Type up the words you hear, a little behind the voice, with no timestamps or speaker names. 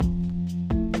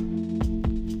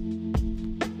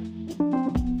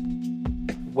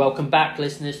Welcome back,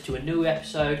 listeners, to a new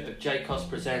episode of JCOS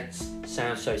Presents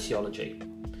Sound Sociology.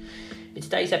 In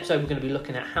today's episode, we're going to be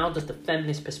looking at how does the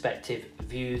feminist perspective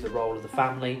view the role of the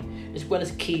family, as well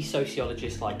as key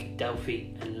sociologists like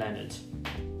Delphi and Leonard.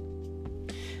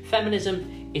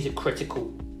 Feminism is a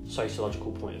critical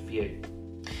sociological point of view.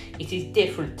 It is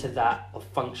different to that of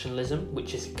functionalism,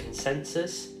 which is a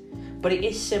consensus, but it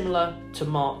is similar to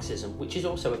Marxism, which is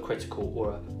also a critical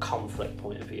or a conflict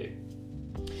point of view.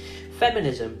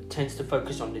 Feminism tends to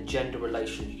focus on the gender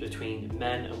relations between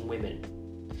men and women.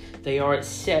 They are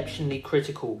exceptionally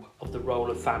critical of the role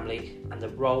of family and the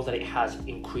role that it has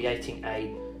in creating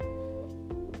a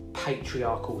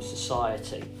patriarchal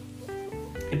society.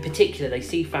 In particular, they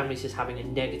see families as having a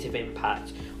negative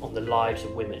impact on the lives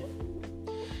of women.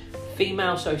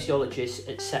 Female sociologists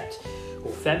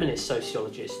feminist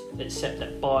sociologists accept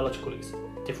that biological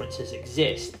differences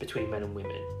exist between men and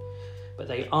women, but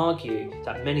they argue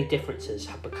that many differences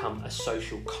have become a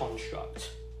social construct.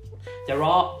 There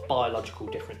are biological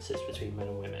differences between men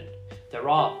and women. There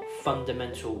are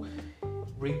fundamental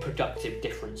reproductive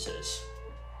differences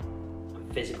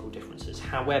and physical differences.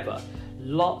 However,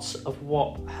 lots of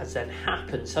what has then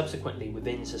happened subsequently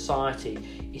within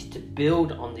society is to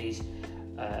build on these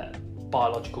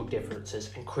biological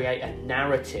differences and create a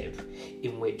narrative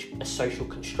in which a social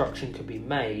construction could be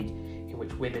made in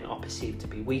which women are perceived to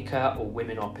be weaker, or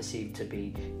women are perceived to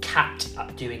be capped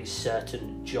at doing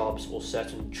certain jobs or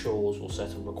certain chores or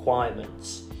certain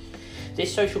requirements.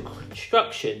 This social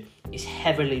construction is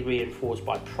heavily reinforced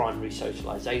by primary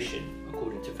socialization,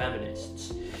 according to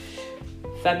feminists.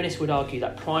 Feminists would argue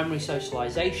that primary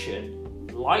socialization,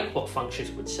 like what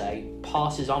functionists would say,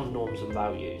 passes on norms and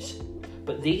values.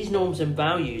 But these norms and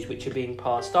values which are being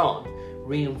passed on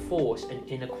reinforce an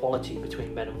inequality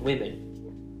between men and women.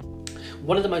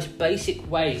 One of the most basic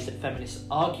ways that feminists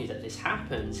argue that this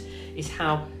happens is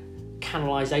how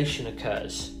canalization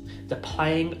occurs, the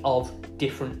playing of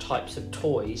different types of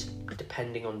toys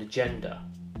depending on the gender.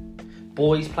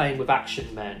 Boys playing with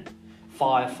action men,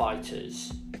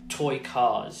 firefighters, toy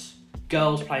cars,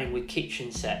 girls playing with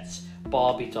kitchen sets,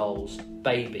 Barbie dolls,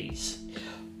 babies.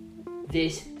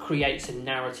 This creates a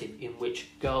narrative in which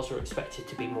girls are expected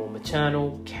to be more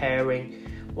maternal, caring,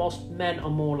 whilst men are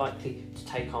more likely to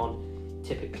take on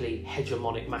typically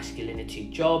hegemonic masculinity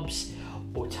jobs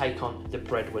or take on the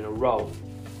breadwinner role.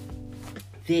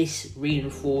 This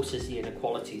reinforces the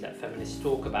inequality that feminists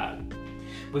talk about.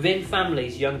 Within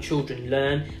families, young children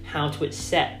learn how to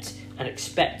accept and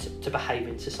expect to behave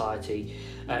in society,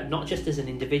 not just as an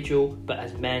individual, but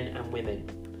as men and women.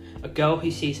 A girl who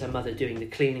sees her mother doing the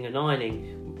cleaning and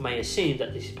ironing may assume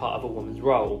that this is part of a woman's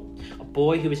role. A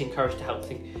boy who is encouraged to help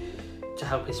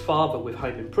his father with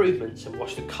home improvements and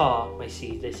wash the car may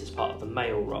see this as part of the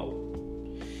male role.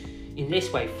 In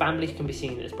this way, families can be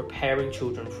seen as preparing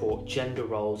children for gender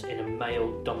roles in a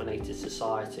male-dominated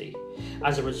society.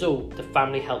 As a result, the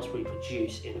family helps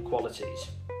reproduce inequalities.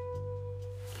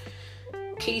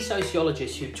 Key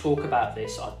sociologists who talk about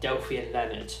this are Delphi and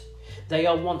Leonard. They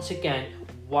are once again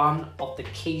one of the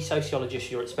key sociologists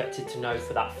you're expected to know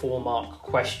for that 4-mark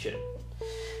question.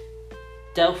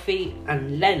 Delphi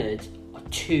and Leonard are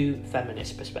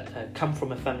come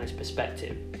from a feminist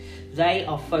perspective. They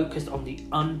are focused on the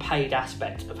unpaid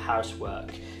aspect of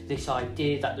housework. This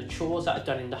idea that the chores that are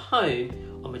done in the home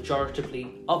are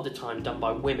majoritively of the time done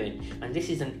by women, and this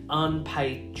is an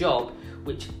unpaid job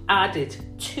which, added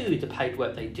to the paid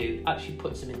work they do, actually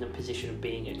puts them in the position of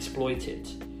being exploited.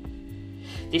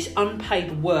 This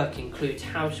unpaid work includes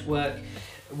housework,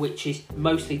 which is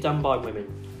mostly done by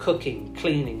women, cooking,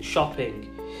 cleaning, shopping,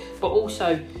 but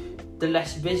also the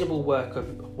less visible work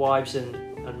of wives and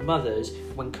mothers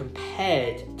when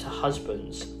compared to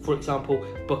husbands. For example,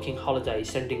 booking holidays,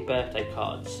 sending birthday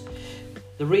cards.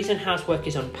 The reason housework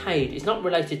is unpaid is not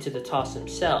related to the tasks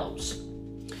themselves.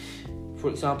 For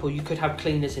example, you could have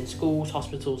cleaners in schools,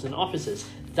 hospitals and offices.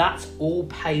 That's all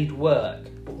paid work.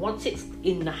 But once it's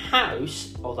in the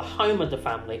house or the home of the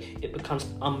family, it becomes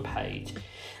unpaid.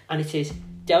 And it is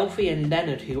Delphi and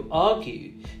Leonard who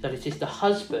argue that it is the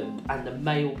husband and the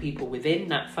male people within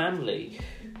that family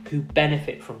who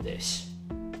benefit from this.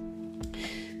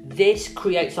 This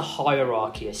creates a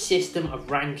hierarchy, a system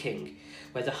of ranking,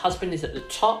 where the husband is at the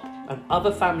top and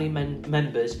other family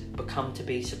members become to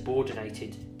be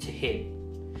subordinated to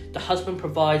him. The husband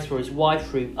provides for his wife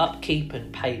through upkeep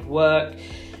and paid work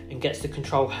and gets to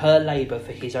control her labour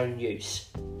for his own use.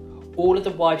 All of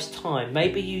the wife's time may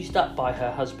be used up by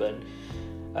her husband.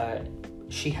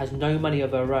 She has no money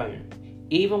of her own.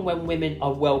 Even when women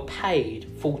are well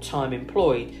paid, full-time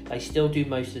employed, they still do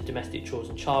most of the domestic chores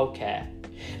and childcare.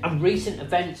 And recent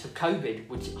events of COVID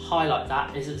would highlight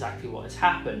that is exactly what has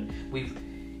happened. We've,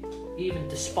 even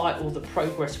despite all the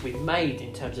progress we've made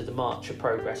in terms of the march of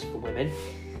progress for women,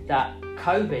 that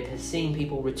COVID has seen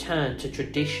people return to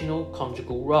traditional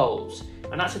conjugal roles.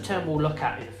 And that's a term we'll look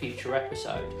at in a future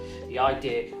episode, the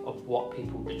idea of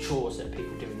the chores that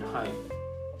people do in the home.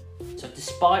 So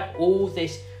despite all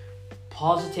this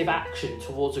positive action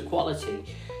towards equality,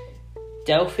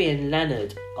 Delphi and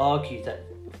Leonard argue that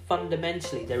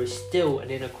fundamentally there is still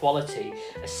an inequality,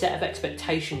 a set of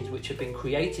expectations which have been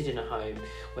created in a home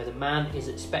where the man is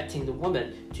expecting the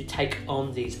woman to take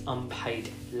on these unpaid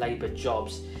labour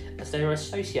jobs as they are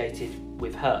associated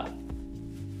with her.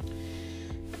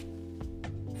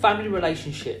 Family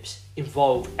relationships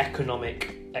involve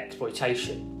economic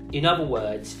exploitation. In other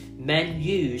words, men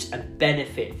use and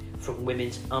benefit from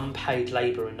women's unpaid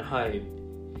labour in the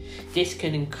home. This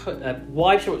can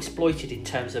wives are exploited in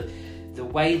terms of the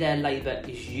way their labour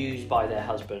is used by their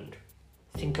husband.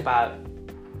 Think about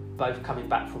both coming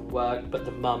back from work, but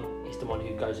the mum is the one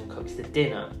who goes and cooks the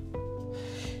dinner.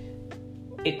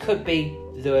 It could be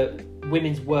the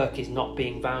women's work is not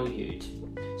being valued.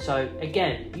 So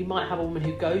again, you might have a woman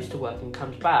who goes to work and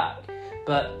comes back,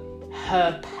 but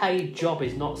her paid job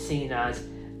is not seen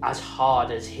as hard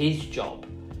as his job.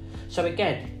 So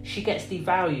again, she gets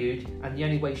devalued, and the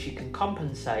only way she can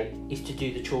compensate is to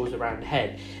do the chores around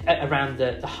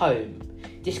the home.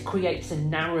 This creates a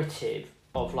narrative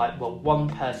of one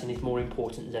person is more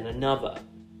important than another.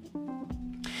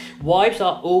 Wives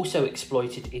are also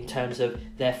exploited in terms of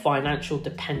their financial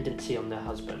dependency on their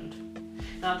husband.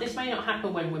 Now, this may not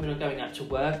happen when women are going out to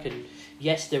work, and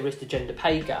yes, there is the gender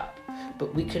pay gap,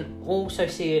 but we can also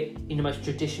see it in the most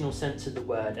traditional sense of the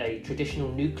word, a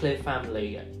traditional nuclear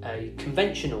family, a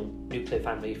conventional nuclear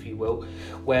family, if you will,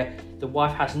 where the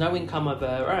wife has no income of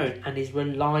her own and is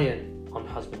reliant on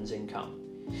husband's income.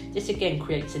 This again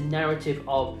creates a narrative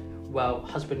of,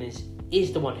 husband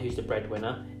is the one who's the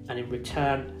breadwinner, and in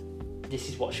return, this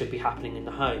is what should be happening in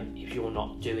the home if you're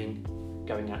not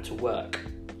going out to work.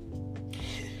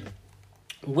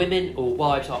 Women or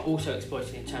wives are also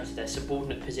exploited in terms of their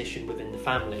subordinate position within the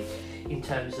family, in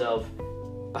terms of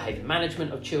behaviour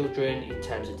management of children, in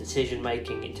terms of decision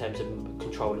making, in terms of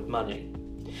control of money.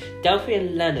 Delphi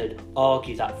and Leonard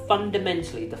argue that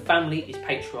fundamentally the family is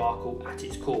patriarchal at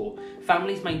its core.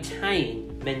 Families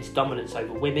maintain men's dominance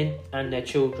over women and their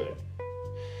children.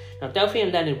 Now, Delphi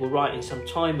and Leonard were writing some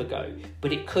time ago,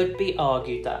 but it could be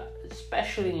argued that,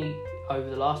 especially over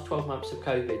the last 12 months of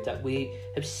COVID, that we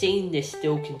have seen this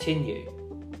still continue.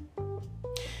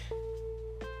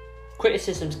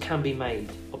 Criticisms can be made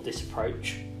of this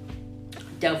approach.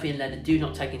 Delphi and Leonard do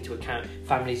not take into account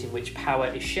families in which power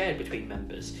is shared between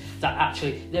members, that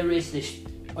actually there is this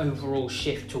overall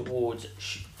shift towards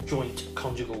joint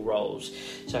conjugal roles.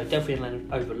 So Delphi and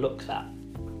Leonard overlook that.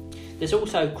 There's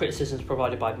also criticisms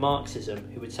provided by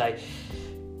Marxism, who would say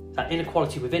that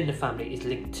inequality within the family is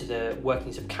linked to the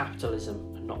workings of capitalism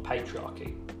and not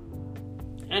patriarchy.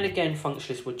 And again,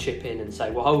 functionalists would chip in and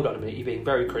say, well, hold on a minute, you're being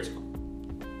very critical.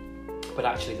 But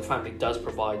actually the family does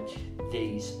provide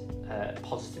these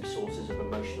positive sources of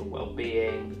emotional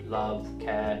well-being, love,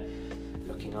 care,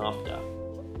 looking after.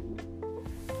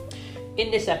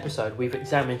 In this episode, we've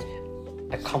examined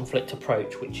a conflict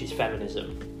approach, which is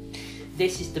feminism.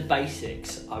 This is the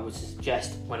basics I would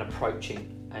suggest when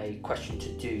approaching a question to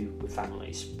do with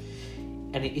families.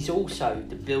 And it is also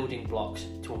the building blocks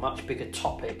to a much bigger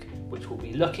topic, which we'll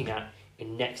be looking at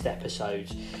in next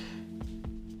episodes.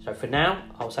 So for now,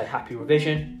 I'll say happy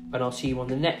revision, and I'll see you on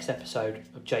the next episode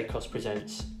of JCOS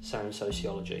Presents Sound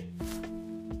Sociology.